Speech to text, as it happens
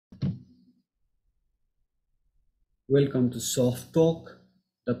Welcome to Soft Talk.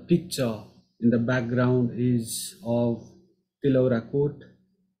 The picture in the background is of Tilora Court.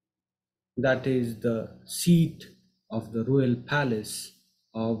 That is the seat of the royal palace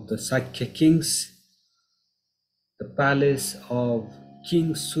of the Sakya kings, the palace of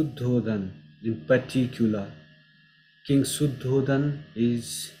King Suddhodan in particular. King Suddhodan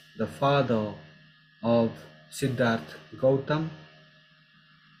is the father of Siddhartha Gautam,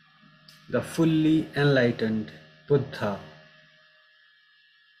 the fully enlightened Buddha.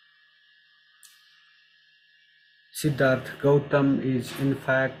 Siddhartha Gautam is in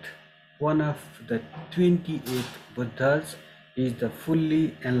fact one of the 28 Buddhas. He is the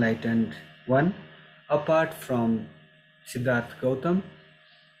fully enlightened one. Apart from Siddhartha Gautam,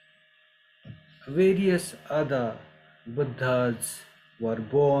 various other Buddhas were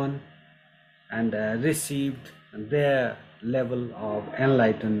born and received their level of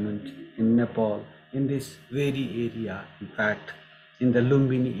enlightenment in Nepal, in this very area, in fact, in the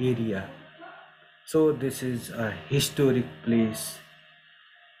Lumbini area. So this is a historic place.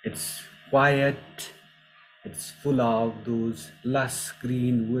 It's quiet, it's full of those lush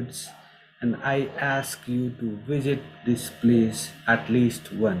green woods, and I ask you to visit this place at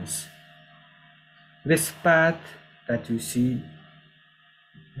least once. This path that you see,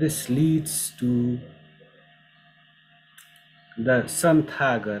 this leads to the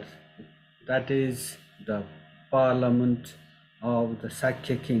Santhagar, that is the parliament of the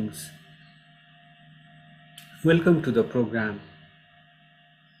Sakya kings. Welcome to the program.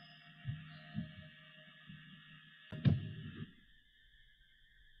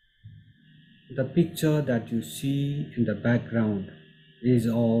 The picture that you see in the background is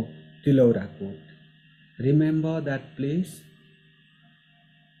of Tilora Court. Remember that place?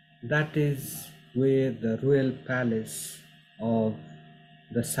 That is where the royal palace of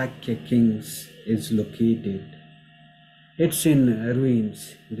the Sakya kings is located. It's in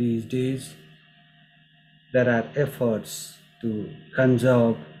ruins these days. There are efforts to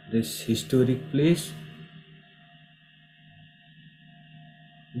conserve this historic place.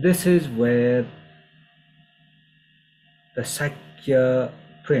 This is where the Sakya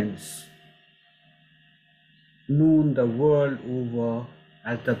prince, known the world over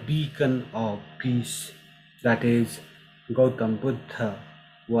as the beacon of peace, that is, Gautam Buddha,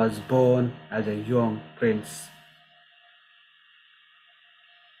 was born as a young prince.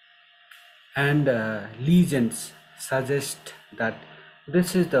 And legends suggest that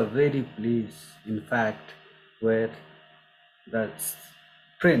this is the very place, in fact, where the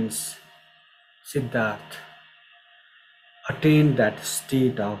prince Siddhartha attained that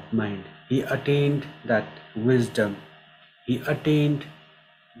state of mind. He attained that wisdom. He attained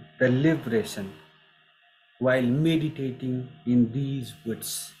the liberation while meditating in these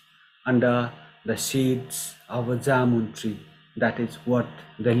woods under the shades of a jamun tree. That is what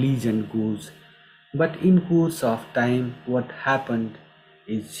the legend goes. But in course of time, what happened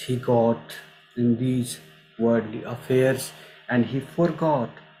is he got in these worldly affairs and he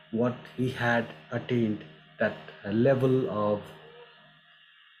forgot what he had attained, that level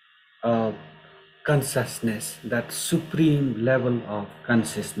of consciousness, that supreme level of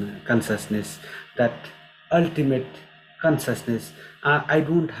consciousness, that ultimate consciousness. I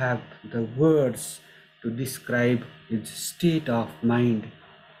don't have the words to describe his state of mind,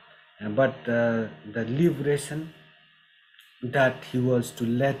 but the liberation that he was to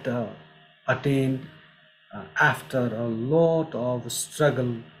later attain after a lot of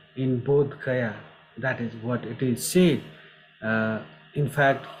struggle in Bodh Gaya. That is what it is said. In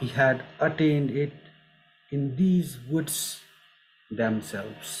fact, he had attained it in these woods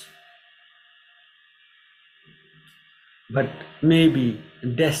themselves. But maybe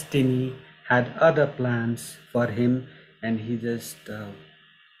destiny had other plans for him, and he just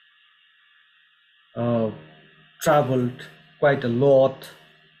traveled quite a lot.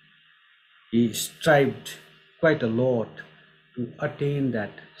 He strived quite a lot to attain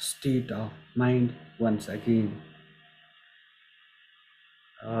that state of mind once again.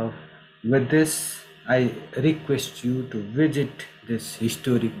 With this, I request you to visit this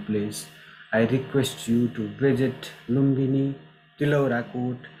historic place. I request you to visit Lumbini, Tilora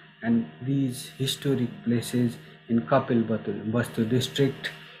Court, and these historic places in Kapilvastu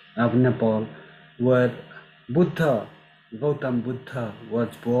district of Nepal, where Gautam Buddha was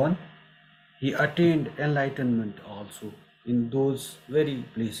born. He attained enlightenment also in those very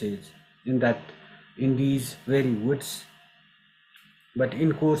places, in these very woods. But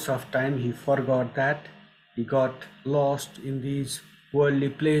in course of time, he forgot that. He got lost in these worldly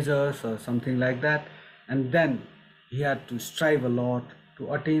pleasures or something like that, and then he had to strive a lot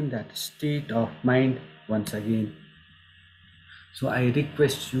to attain that state of mind once again. So I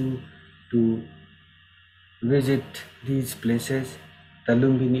request you to visit these places, the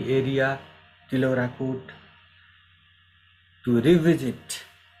Lumbini area, Tilorakot, to revisit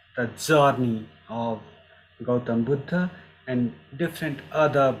the journey of Gautam Buddha and different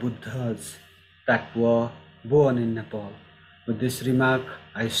other Buddhas that were born in Nepal. With this remark,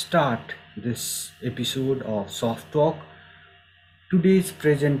 I start this episode of Soft Talk. Today's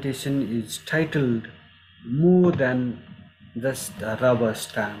presentation is titled More Than Just a Rubber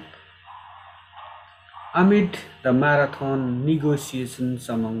Stamp. Amid the marathon negotiations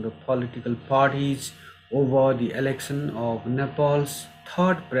among the political parties over the election of Nepal's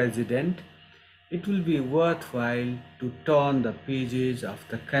third president, it will be worthwhile to turn the pages of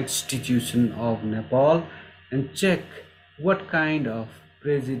the Constitution of Nepal and check what kind of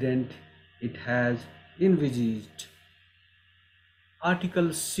president it has envisaged. Article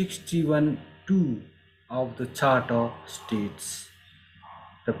 61(2) of the Charter states,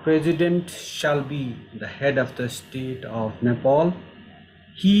 the President shall be the head of the state of Nepal.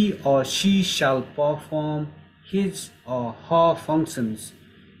 He or she shall perform his or her functions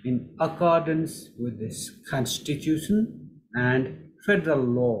in accordance with this Constitution and federal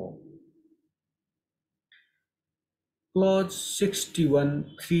law. Clause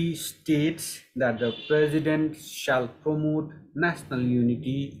 61(3) states that the President shall promote national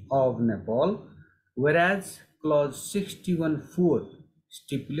unity of Nepal, whereas Clause 61(4)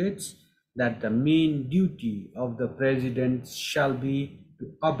 stipulates that the main duty of the President shall be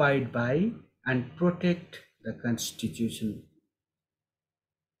to abide by and protect the Constitution.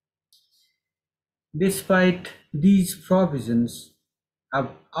 Despite these provisions, have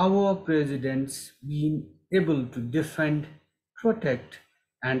our presidents been able to defend, protect,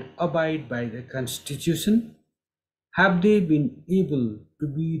 and abide by the Constitution? Have they been able to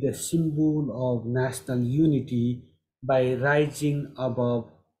be the symbol of national unity by rising above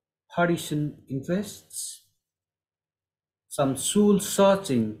partisan interests? Some soul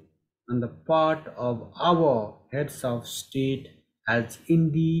searching on the part of our heads of state has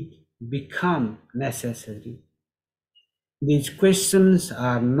indeed become necessary. These questions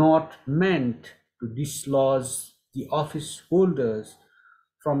are not meant to dislodge the office holders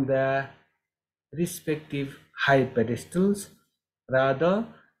from their respective high pedestals. Rather,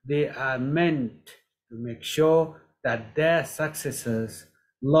 they are meant to make sure that their successors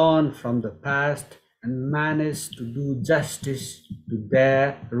learn from the past and manage to do justice to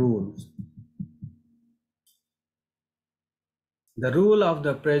their roles. The role of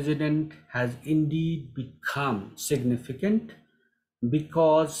the president has indeed become significant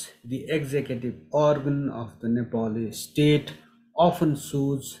because the executive organ of the Nepali state often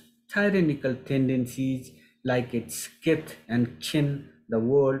shows tyrannical tendencies like its kith and kin the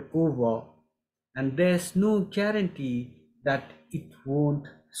world over, and there's no guarantee that it won't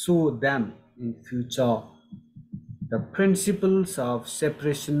show them in future. The principles of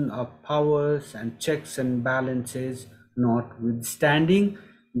separation of powers and checks and balances notwithstanding,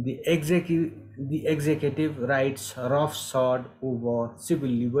 the executive rides roughshod over civil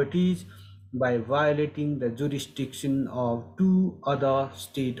liberties by violating the jurisdiction of two other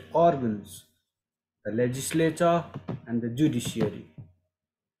state organs, the legislature and the judiciary.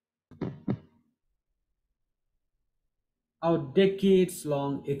 Our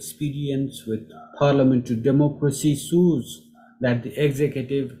decades-long experience with parliamentary democracy shows that the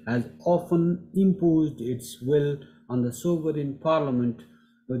executive has often imposed its will on the sovereign parliament,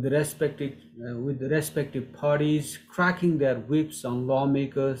 with the respective parties cracking their whips on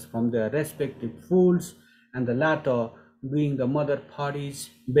lawmakers from their respective folds, and the latter doing the mother party's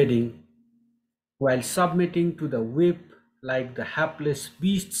bidding while submitting to the whip like the hapless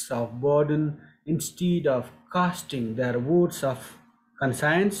beasts of burden. Instead of casting their votes of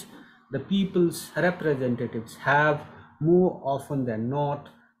conscience, the people's representatives have more often than not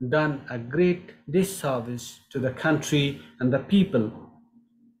done a great disservice to the country and the people.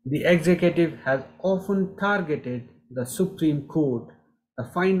 The executive has often targeted the Supreme Court, the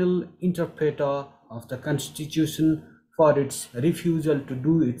final interpreter of the Constitution, for its refusal to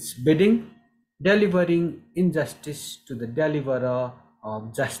do its bidding, delivering injustice to the deliverer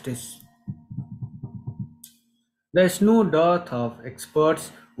of justice. There is no dearth of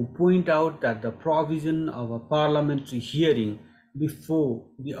experts who point out that the provision of a parliamentary hearing before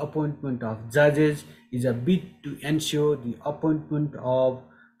the appointment of judges is a bid to ensure the appointment of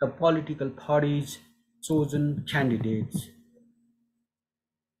the political parties' chosen candidates.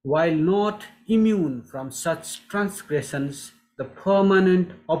 While not immune from such transgressions, the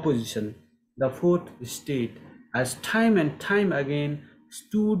permanent opposition, the fourth state, has time and time again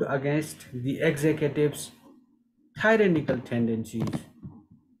stood against the executive's tyrannical tendencies.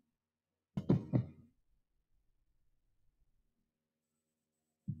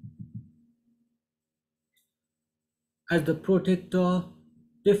 As the protector,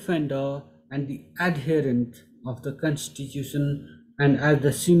 defender, and the adherent of the Constitution, and as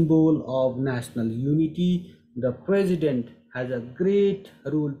the symbol of national unity, the President has a great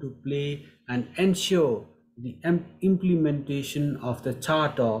role to play and ensure the implementation of the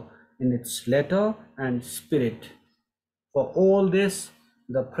Charter in its letter and spirit. For all this,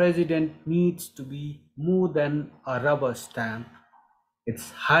 the President needs to be more than a rubber stamp.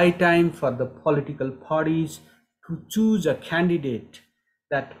 It's high time for the political parties to choose a candidate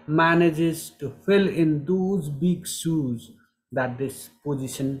that manages to fill in those big shoes that this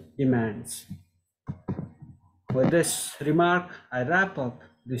position demands. With this remark, I wrap up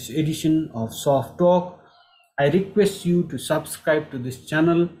this edition of Soft Talk. I request you to subscribe to this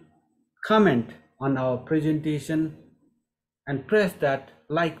channel, comment on our presentation, and press that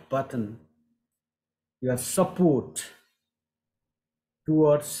like button. Your support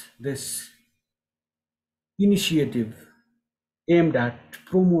towards this initiative aimed at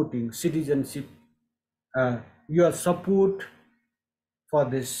promoting citizenship, uh, your support for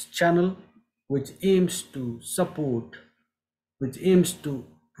this channel, which aims to support, which aims to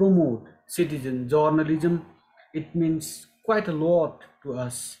promote citizen journalism, it means quite a lot to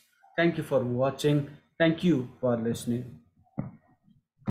us. Thank you for watching. Thank you for listening.